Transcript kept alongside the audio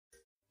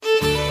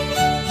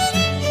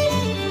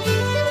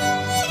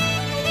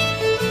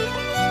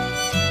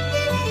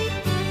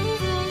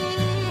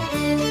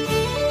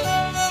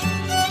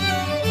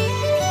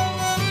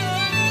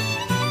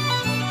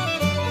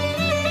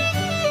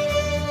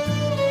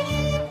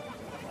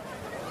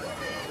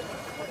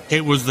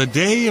It was the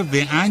day of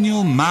the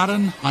annual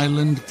Marren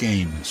Highland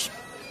Games.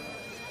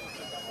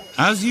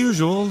 As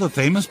usual, the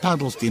famous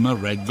paddle steamer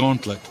Red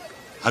Gauntlet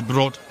had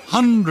brought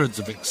hundreds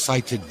of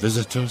excited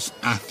visitors,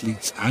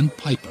 athletes and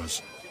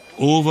pipers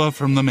over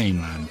from the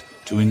mainland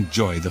to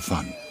enjoy the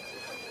fun.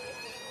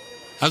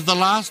 As the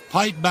last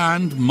pipe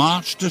band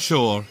marched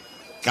ashore,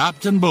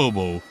 Captain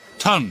Bobo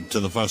turned to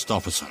the first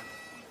officer.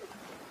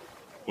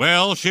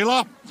 "Well,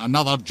 Sheila,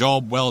 another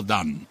job well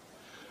done.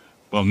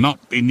 Will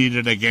not be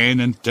needed again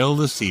until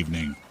this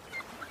evening.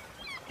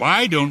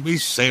 Why don't we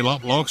sail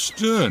up Loch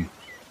Stourn?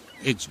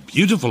 It's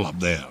beautiful up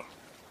there."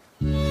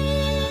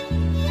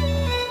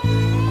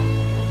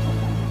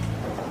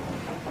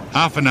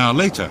 Half an hour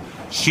later,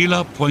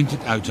 Sheila pointed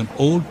out an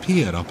old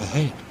pier up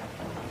ahead.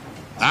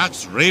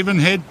 "That's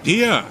Ravenhead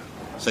Pier,"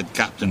 said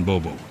Captain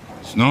Bobo.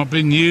 "It's not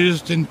been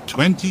used in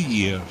 20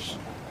 years.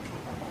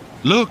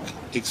 "Look,"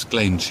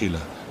 exclaimed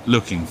Sheila,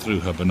 looking through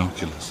her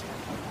binoculars.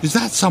 "Is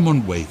that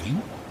someone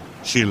waving?"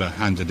 Sheila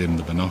handed him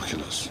the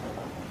binoculars.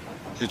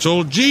 "It's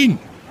old Jean.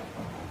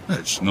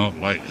 It's not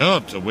like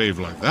her to wave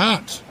like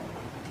that.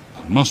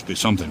 There must be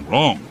something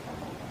wrong.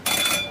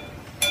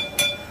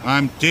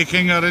 I'm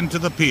taking her into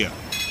the pier."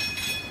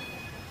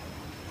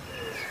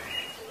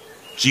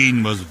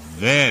 Jean was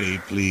very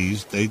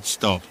pleased they'd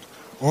stopped.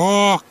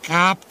 "Oh,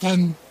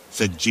 Captain,"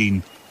 said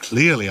Jean,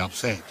 clearly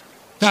upset.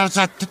 "There's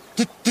a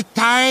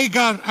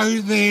tiger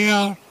out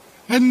there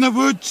in the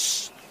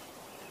woods."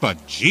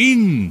 "But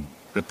Jean,"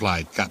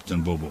 replied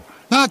Captain Bobo,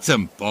 "that's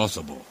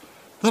impossible.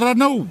 There are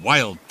no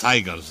wild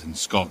tigers in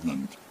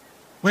Scotland."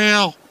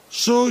 "Well,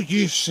 so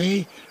you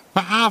say,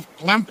 but I've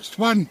glimpsed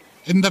one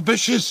in the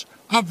bushes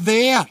up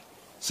there,"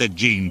 said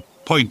Jean,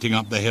 pointing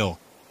up the hill,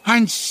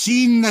 "and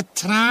seen the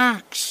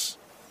tracks."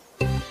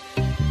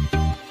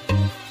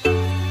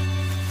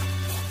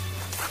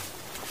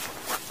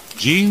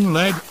 Jean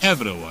led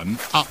everyone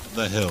up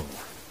the hill.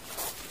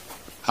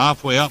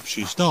 Halfway up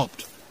she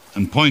stopped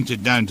and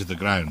pointed down to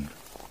the ground.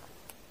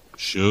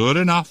 Sure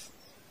enough,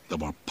 there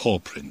were paw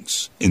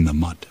prints in the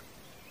mud.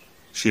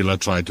 Sheila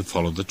tried to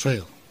follow the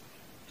trail.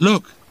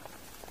 "Look,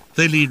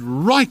 they lead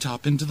right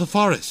up into the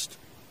forest."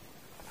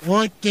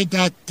 "What did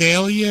I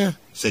tell you?"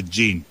 said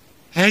Jean.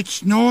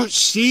 "It's not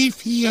safe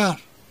here."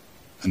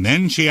 And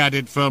then she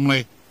added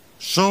firmly,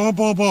 "So,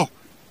 Bobo,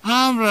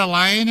 I'm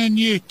relying on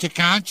you to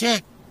catch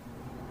it."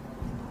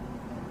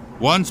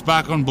 Once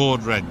back on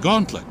board Red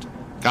Gauntlet,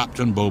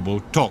 Captain Bobo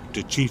talked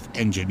to Chief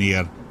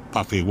Engineer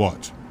Puffy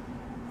Watt.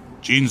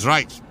 "Jean's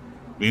right.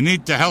 We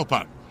need to help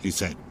her," he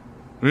said.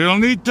 "We'll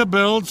need to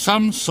build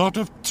some sort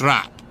of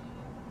trap."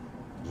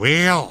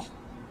 "Well,"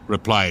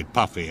 replied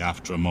Puffy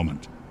after a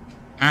moment,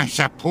 "I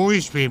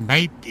suppose we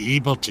might be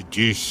able to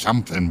do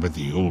something with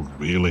the old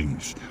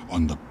railings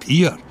on the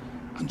pier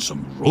and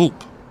some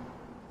rope."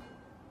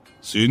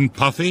 Soon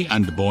Puffy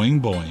and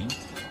Boing Boing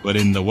were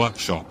in the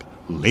workshop,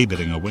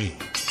 labouring away.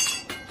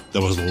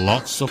 There was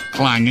lots of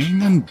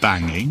clanging and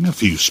banging, a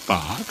few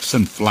sparks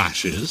and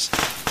flashes,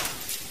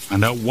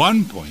 and at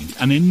one point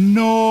an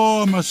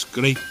enormous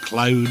great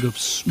cloud of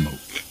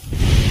smoke.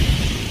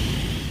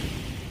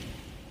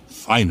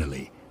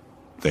 Finally,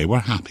 they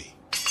were happy.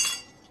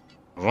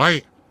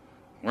 "Right,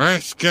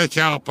 let's get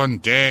up on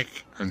deck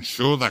and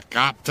show the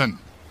captain."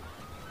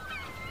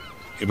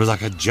 It was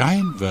like a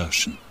giant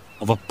version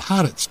of a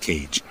parrot's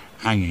cage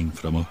hanging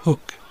from a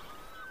hook.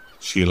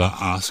 Sheila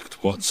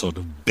asked what sort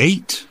of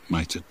bait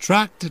might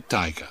attract a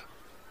tiger.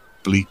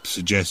 Bleep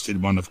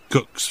suggested one of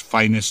Cook's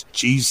finest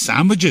cheese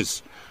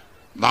sandwiches.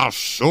 "They're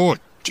so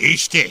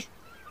tasty."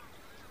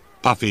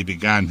 Puffy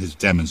began his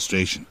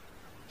demonstration.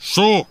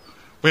 "So,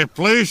 we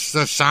place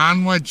the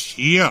sandwich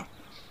here,"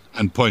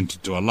 and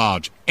pointed to a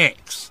large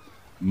X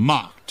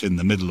marked in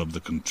the middle of the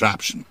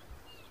contraption.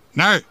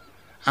 "Now,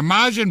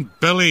 imagine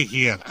Billy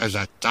here as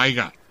a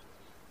tiger."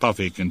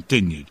 Puffy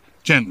continued,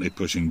 gently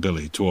pushing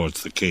Billy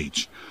towards the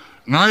cage.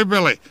 "Now,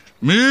 Billy,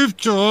 move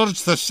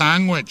towards the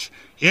sandwich.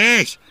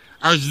 Yes,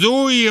 as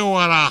though you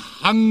were a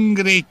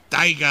hungry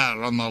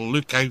tiger on the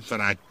lookout for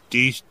a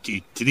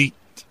tasty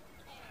treat.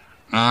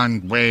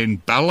 And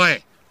when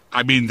Billy,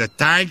 the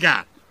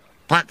tiger,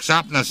 picks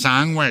up the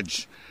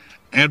sandwich,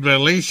 it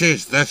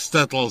releases this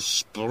little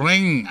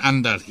spring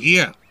under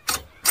here,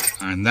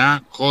 and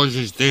that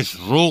causes this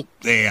rope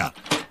there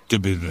to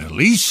be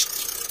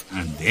released,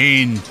 and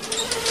then,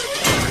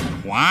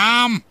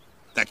 wham,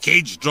 the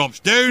cage drops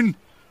down,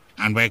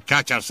 and we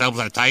catch ourselves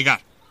a tiger.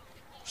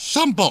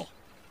 Simple."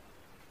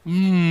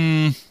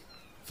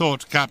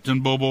 Thought Captain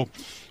Bobo.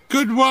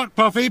 "Good work,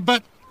 Puffy,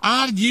 but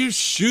are you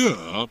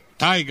sure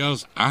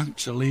tigers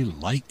actually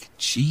like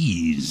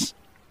cheese?"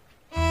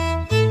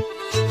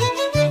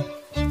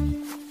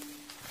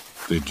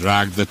 They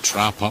dragged the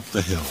trap up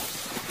the hill.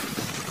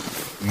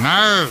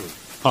 "Now,"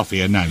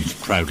 Puffy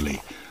announced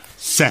proudly,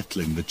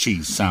 settling the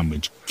cheese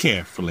sandwich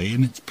carefully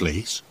in its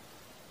place,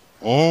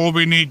 "all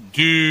we need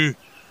do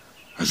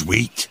is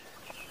wait."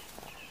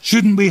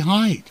 "Shouldn't we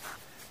hide,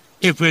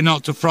 if we're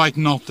not to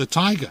frighten off the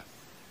tiger?"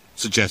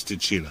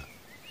 suggested Sheila.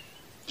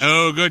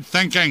 "Oh, good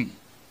thinking,"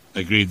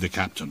 agreed the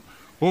captain.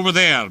 "Over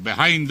there,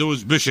 behind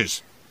those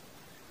bushes."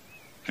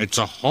 It's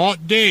a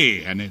hot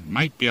day, and it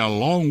might be a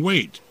long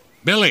wait.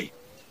 Billy,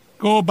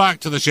 go back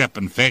to the ship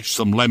and fetch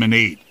some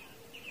lemonade."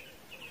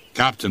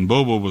 Captain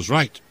Bobo was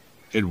right.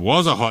 It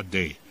was a hot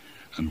day,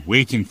 and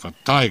waiting for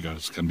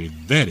tigers can be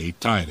very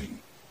tiring.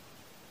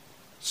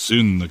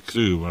 Soon the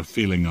crew were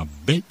feeling a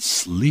bit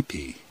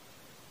sleepy.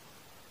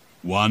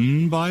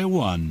 One by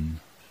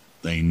one,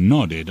 they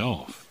nodded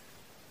off.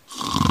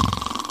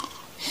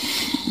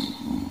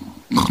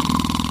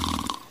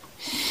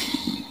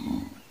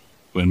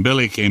 When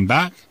Billy came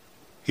back,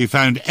 he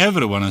found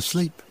everyone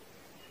asleep.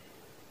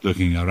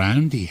 Looking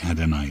around, he had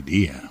an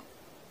idea.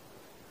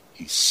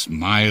 He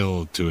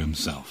smiled to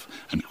himself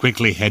and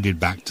quickly headed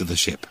back to the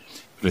ship.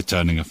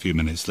 Returning a few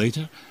minutes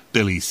later,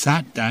 Billy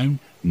sat down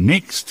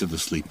next to the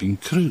sleeping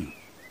crew.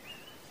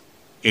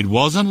 It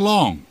wasn't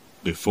long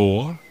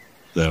before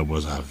there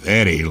was a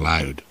very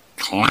loud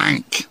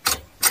clank.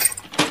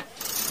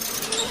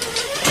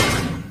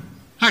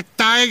 "A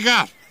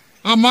tiger!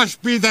 It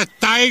must be the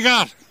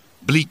tiger!"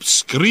 Bleep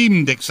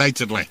screamed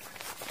excitedly.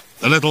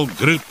 The little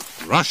group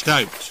rushed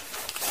out.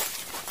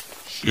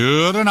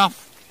 Sure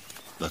enough,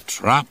 the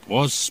trap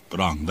was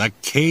sprung. The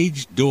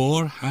cage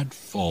door had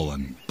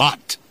fallen,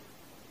 but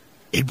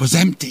it was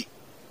empty.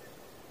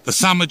 The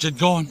sandwich had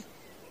gone,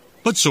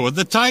 but so had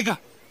the tiger.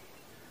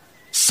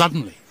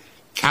 Suddenly,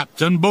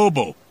 Captain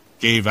Bobo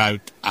gave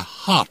out a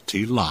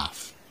hearty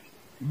laugh.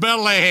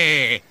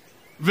 "Billy!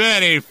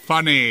 Very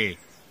funny,"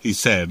 he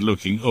said,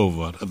 looking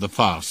over at the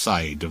far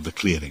side of the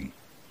clearing.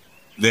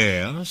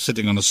 There,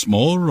 sitting on a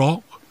small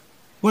rock,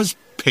 was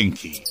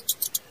Pinky,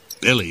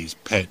 Billy's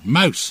pet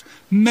mouse,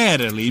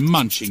 merrily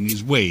munching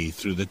his way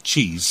through the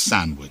cheese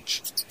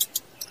sandwich.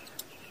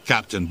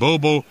 Captain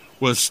Bobo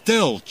was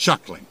still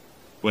chuckling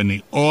when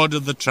he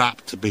ordered the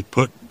trap to be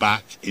put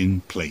back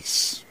in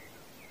place.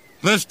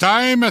 "This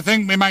time I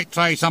think we might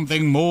try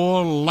something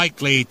more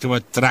likely to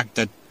attract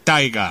a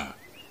tiger.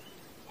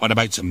 What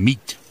about some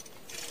meat?"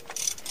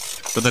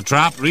 With the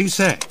trap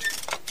reset,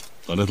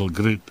 the little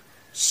group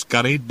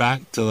scurried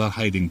back to their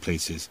hiding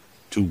places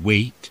to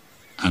wait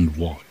and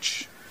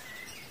watch.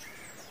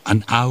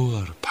 An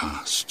hour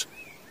passed.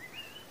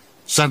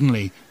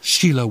 Suddenly,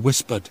 Sheila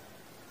whispered,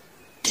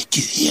 "Did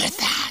you hear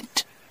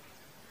that?"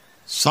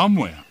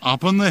 Somewhere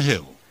up on the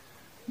hill,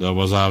 there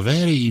was a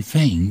very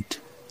faint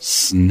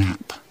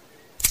snap.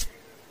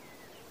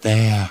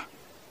 "There,"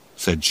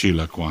 said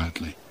Sheila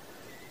quietly.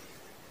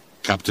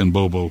 Captain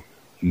Bobo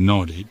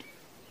nodded,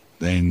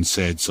 then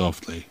said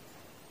softly,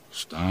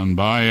 "Stand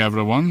by,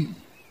 everyone."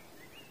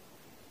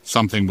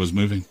 Something was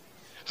moving,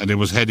 and it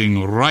was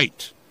heading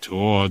right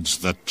towards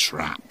the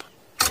trap.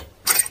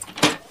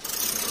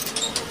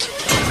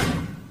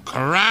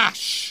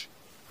 Crash!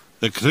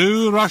 The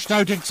crew rushed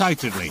out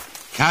excitedly,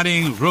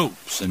 carrying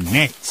ropes and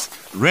nets,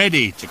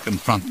 ready to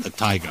confront the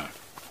tiger.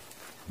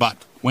 But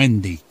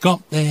when they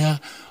got there,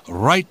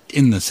 right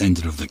in the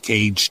center of the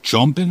cage,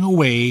 chomping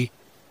away,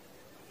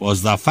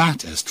 was the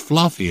fattest,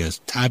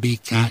 fluffiest tabby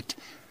cat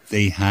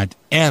they had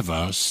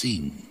ever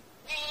seen.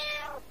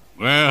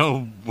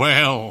 "Well,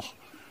 well,"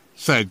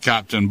 said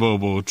Captain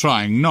Bobo,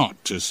 trying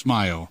not to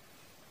smile.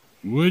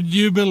 "Would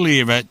you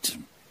believe it?"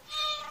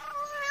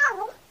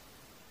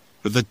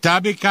 With the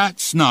tabby cat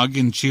snug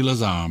in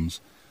Sheila's arms,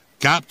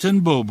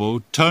 Captain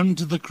Bobo turned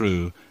to the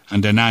crew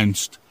and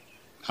announced,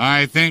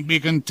 "I think we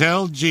can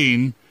tell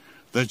Jean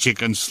that she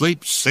can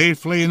sleep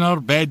safely in her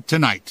bed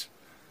tonight.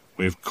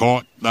 We've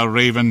caught the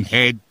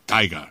raven-head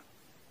tiger."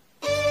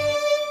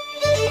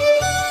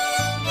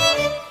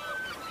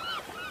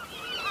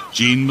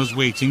 Jean was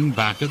waiting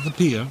back at the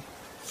pier,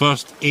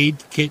 first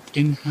aid kit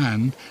in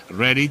hand,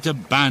 ready to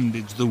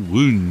bandage the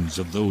wounds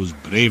of those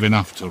brave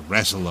enough to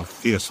wrestle a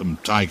fearsome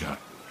tiger.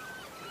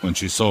 When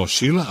she saw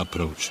Sheila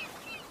approach,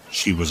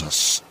 she was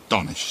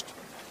astonished.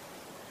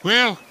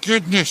 "Well,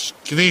 goodness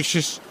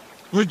gracious,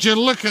 would you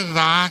look at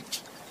that?"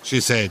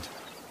 she said.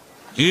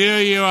 "Here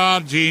you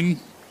are, Jean,"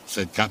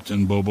 said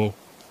Captain Bobo.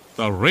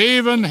 "The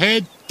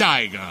raven-head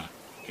tiger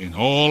in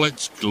all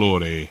its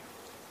glory."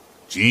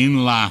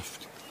 Jean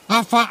laughed.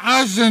 "If it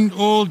isn't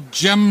old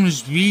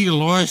Jim's wee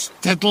lost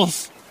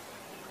tiddles,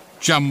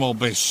 Jim will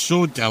be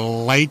so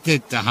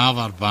delighted to have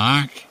her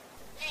back."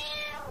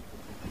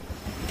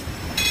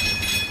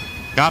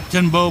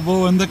 Captain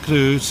Bobo and the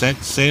crew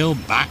set sail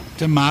back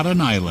to Marin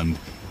Island,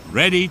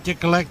 ready to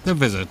collect the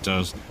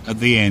visitors at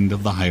the end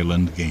of the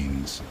Highland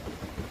Games.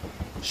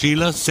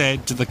 Sheila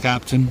said to the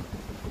captain,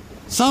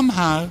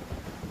 "Somehow,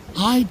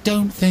 I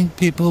don't think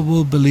people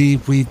will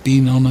believe we've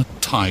been on a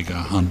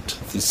tiger hunt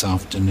this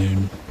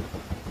afternoon."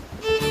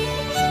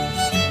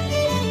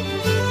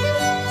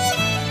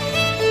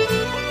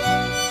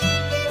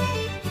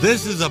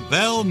 This is a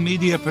Bell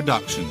Media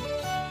production,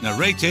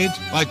 narrated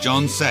by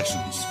John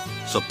Sessions,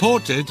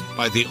 supported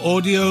by the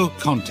Audio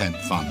Content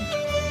Fund.